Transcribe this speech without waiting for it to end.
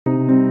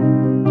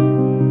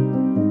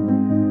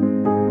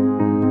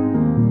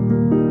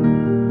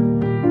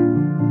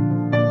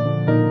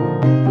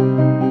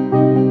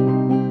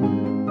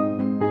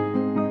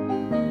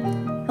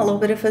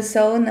beautiful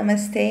soul.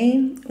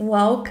 Namaste.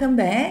 Welcome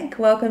back.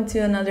 Welcome to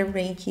another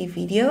Reiki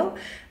video.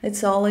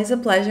 It's always a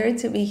pleasure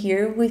to be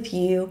here with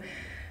you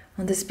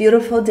on this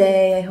beautiful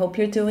day. I hope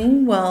you're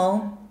doing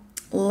well.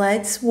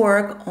 Let's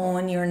work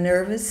on your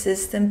nervous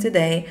system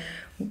today,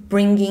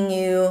 bringing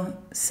you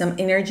some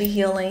energy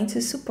healing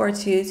to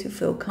support you to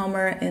feel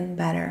calmer and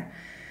better.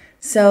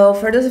 So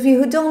for those of you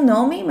who don't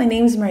know me, my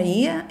name is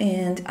Maria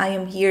and I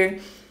am here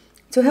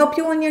to help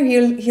you on your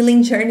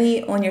healing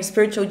journey, on your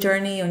spiritual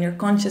journey, on your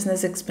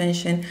consciousness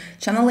expansion,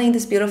 channeling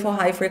these beautiful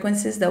high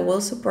frequencies that will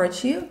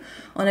support you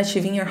on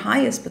achieving your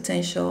highest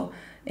potential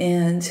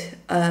and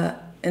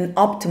an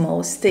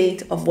optimal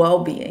state of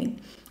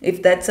well-being.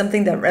 If that's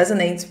something that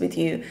resonates with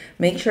you,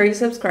 make sure you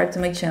subscribe to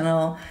my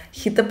channel,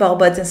 hit the bell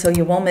button so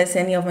you won't miss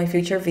any of my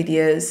future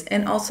videos,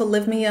 and also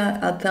leave me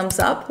a thumbs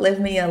up, leave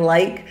me a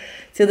like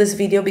to this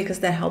video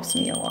because that helps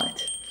me a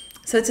lot.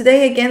 So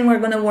today, again, we're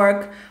going to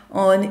work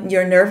on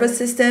your nervous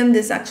system.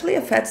 This actually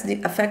affects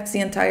the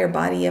entire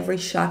body. Every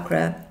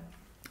chakra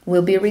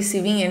will be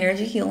receiving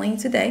energy healing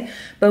today,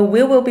 but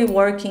we will be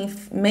working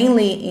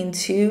mainly in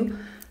two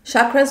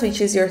chakras,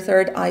 which is your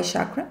third eye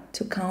chakra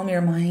to calm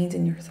your mind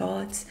and your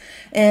thoughts,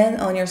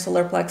 and on your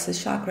solar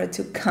plexus chakra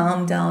to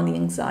calm down the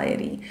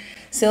anxiety.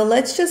 So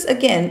let's just,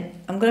 again,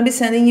 I'm going to be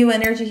sending you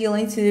energy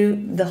healing to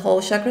the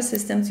whole chakra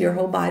system, to your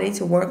whole body,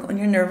 to work on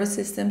your nervous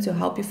system, to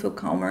help you feel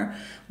calmer,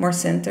 more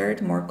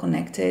centered, more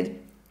connected,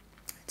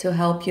 to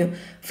help you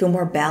feel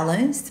more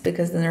balanced,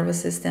 because the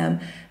nervous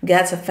system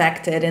gets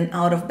affected and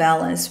out of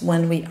balance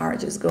when we are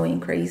just going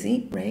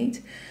crazy,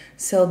 right?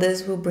 So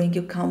this will bring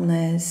you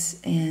calmness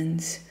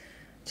and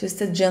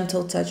just a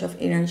gentle touch of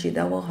energy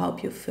that will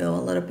help you feel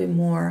a little bit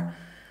more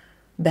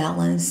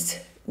balanced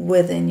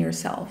within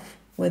yourself,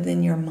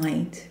 within your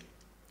mind,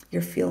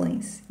 your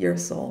feelings, your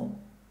soul,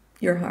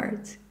 your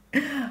heart.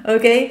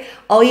 Okay,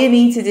 all you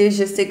need to do is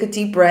just take a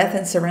deep breath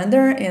and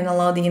surrender and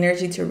allow the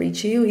energy to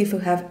reach you. If you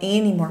have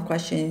any more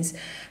questions,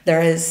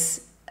 there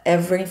is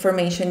every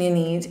information you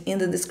need in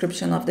the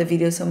description of the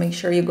video, so make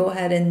sure you go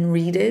ahead and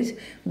read it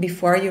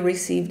before you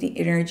receive the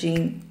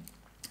energy,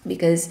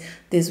 because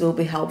this will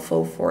be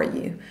helpful for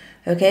you.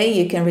 Okay,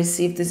 you can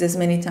receive this as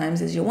many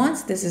times as you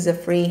want. This is a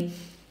free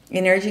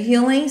energy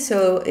healing,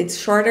 so it's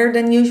shorter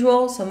than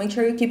usual, so make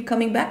sure you keep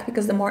coming back,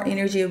 because the more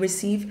energy you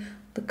receive,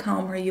 the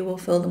calmer you will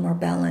feel, the more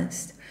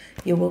balanced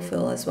you will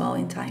feel as well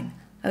in time.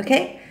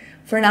 Okay,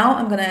 for now,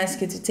 I'm going to ask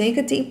you to take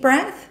a deep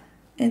breath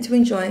and to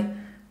enjoy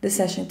the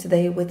session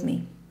today with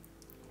me.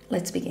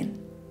 Let's begin.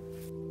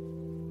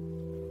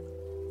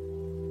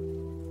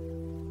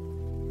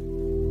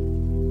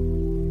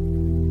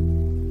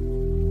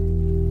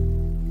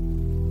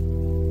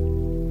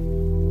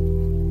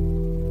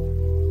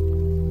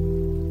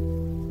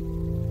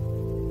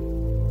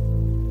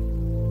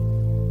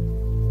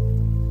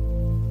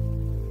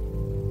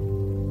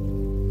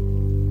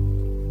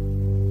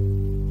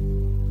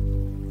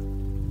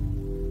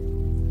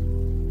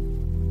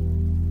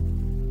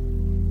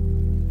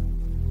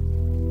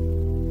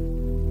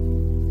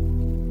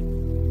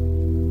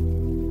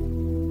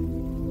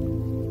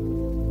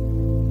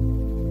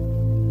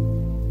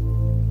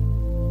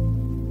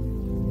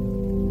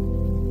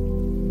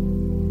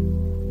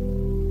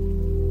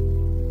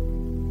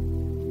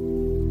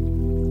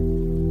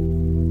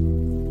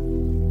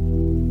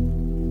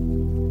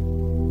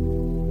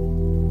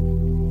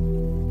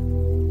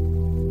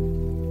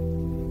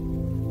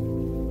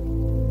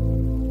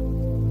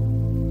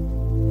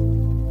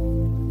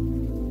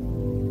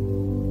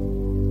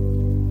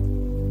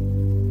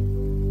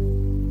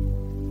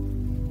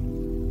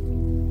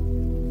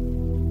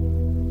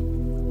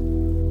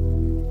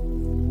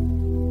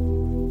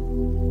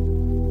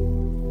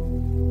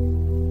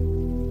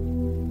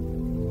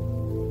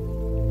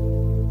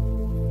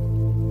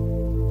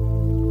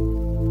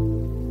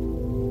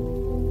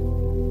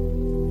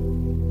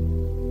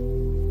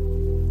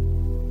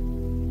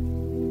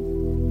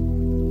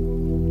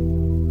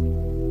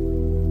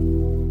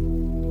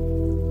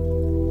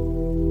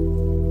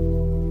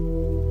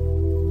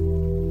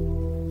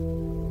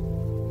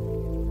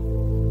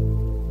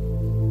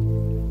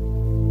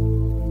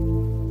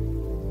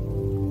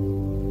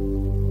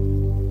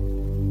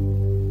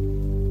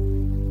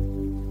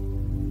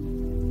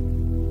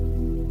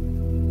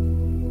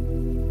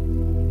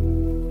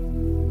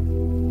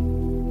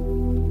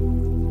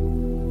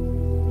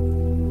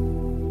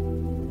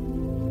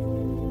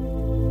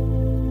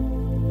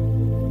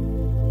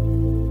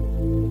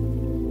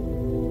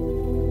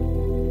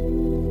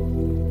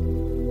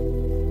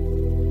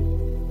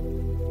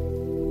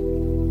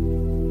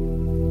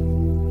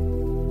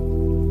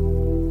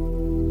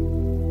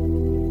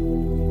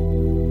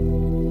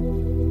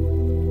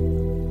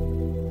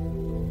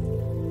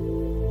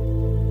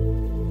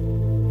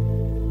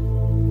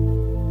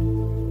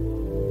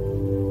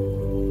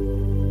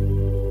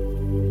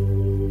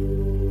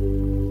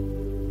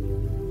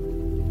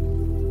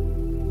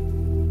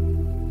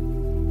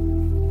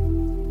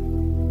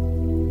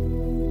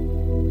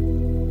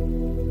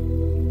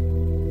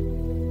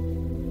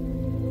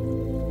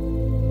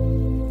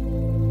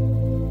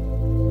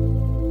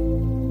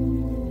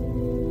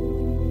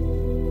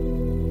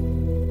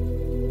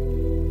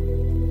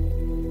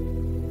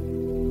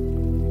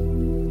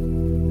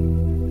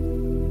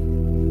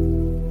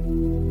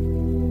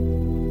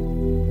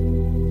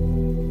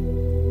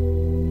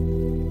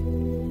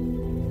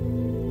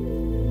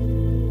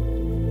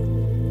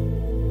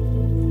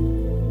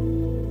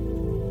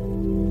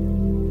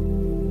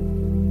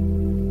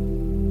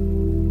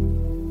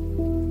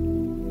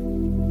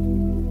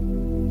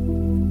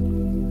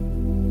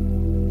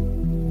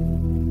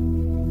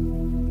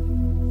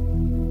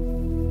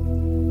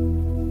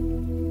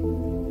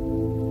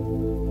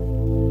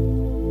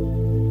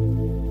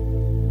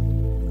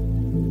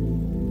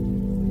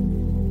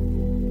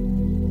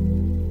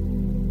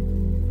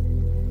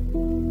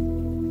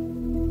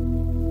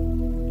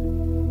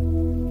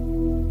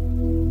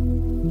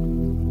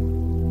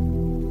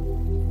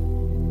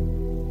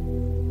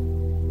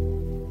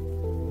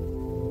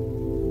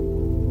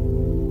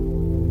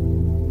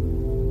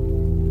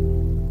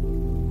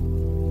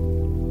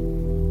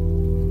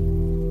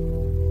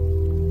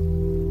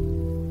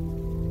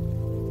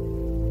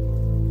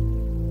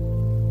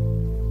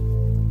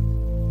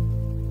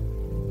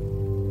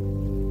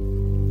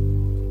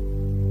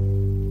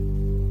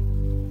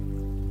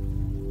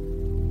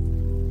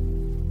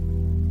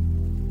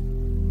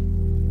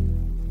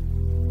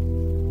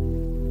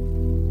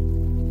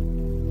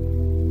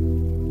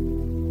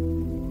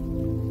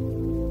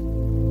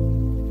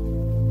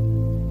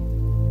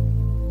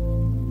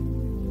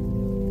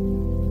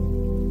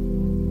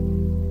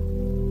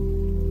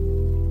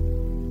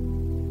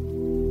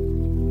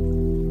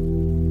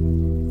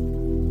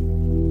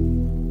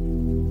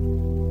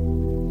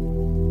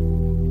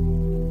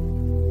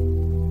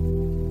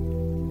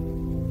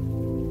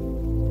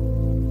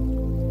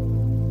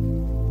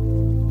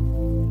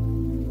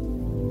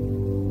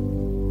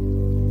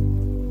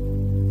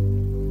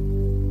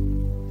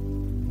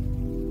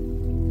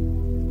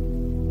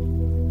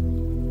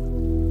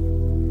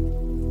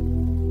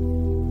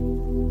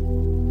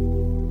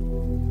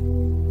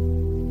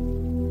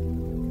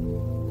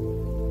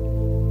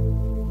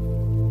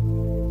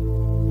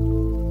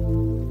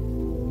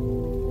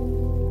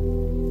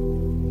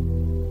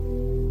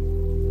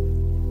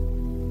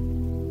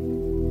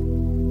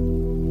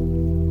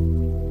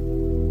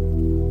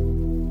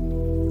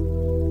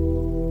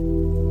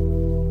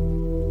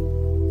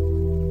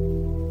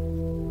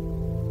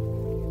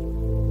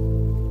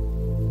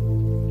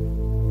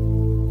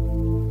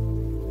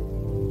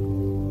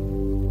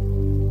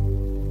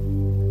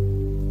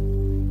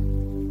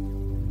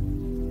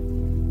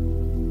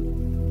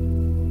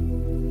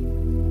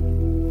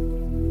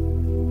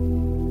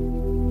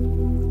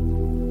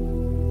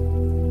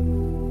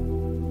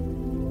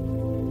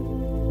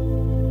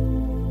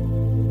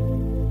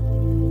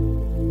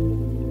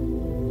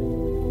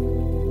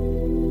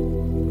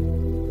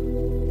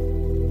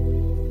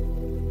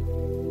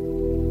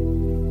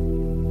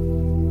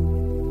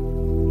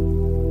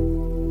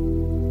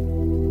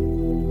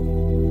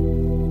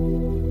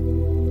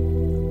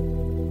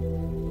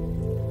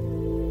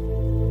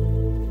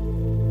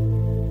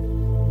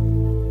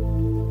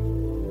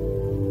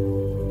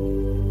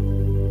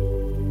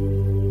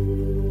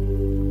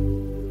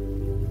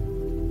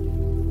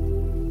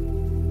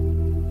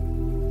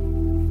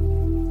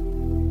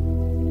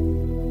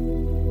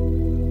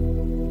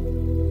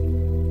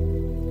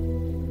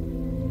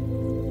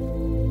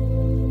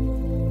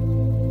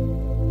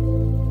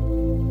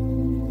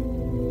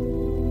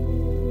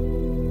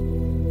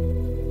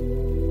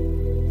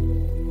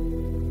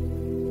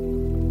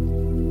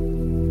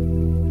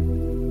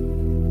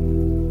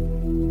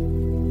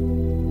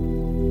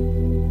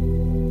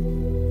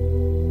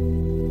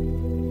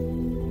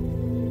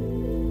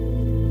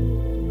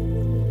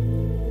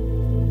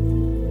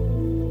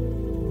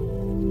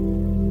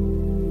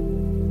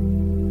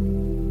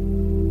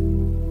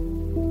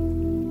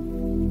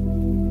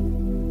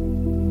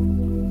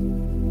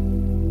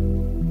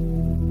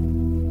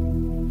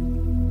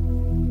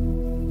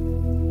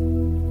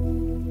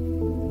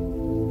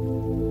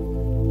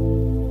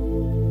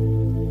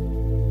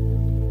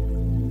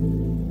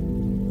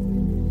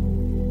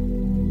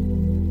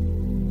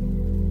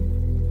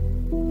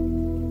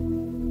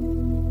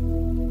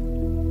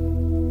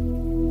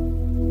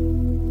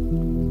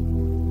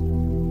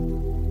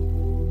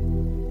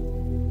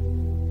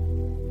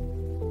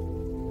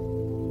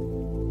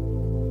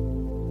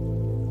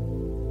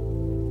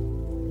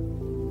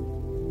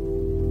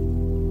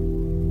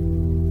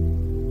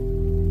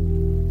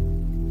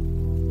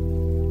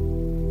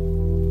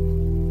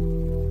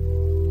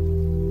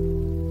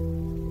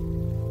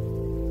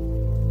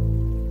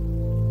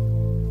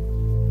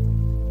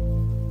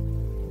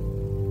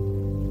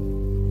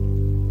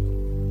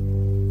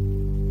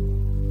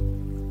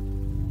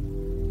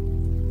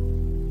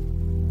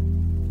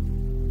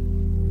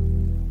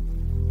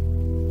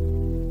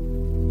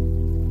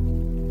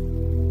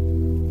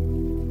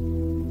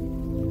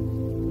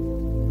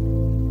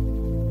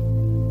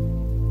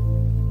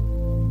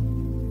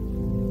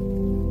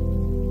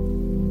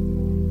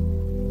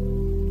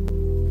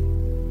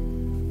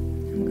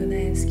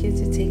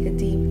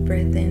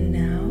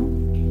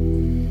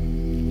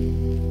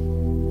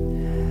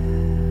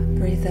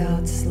 breathe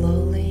out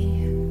slowly.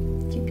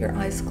 Keep your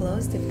eyes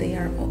closed if they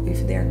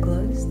are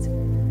closed.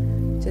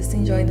 Just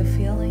enjoy the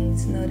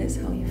feelings. Notice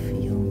how you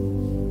feel.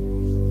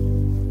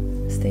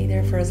 Stay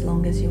there for as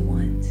long as you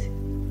want,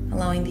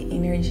 allowing the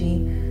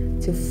energy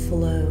to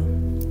flow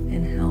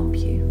and help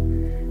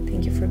you.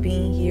 Thank you for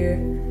being here,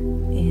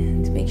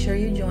 and make sure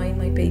you join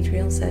my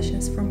Patreon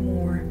sessions for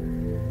more.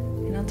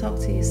 And I'll talk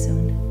to you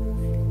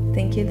soon.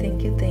 Thank you,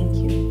 thank you, thank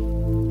you.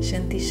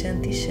 Shanti,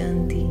 Shanti,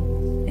 Shanti,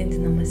 and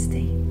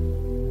Namaste.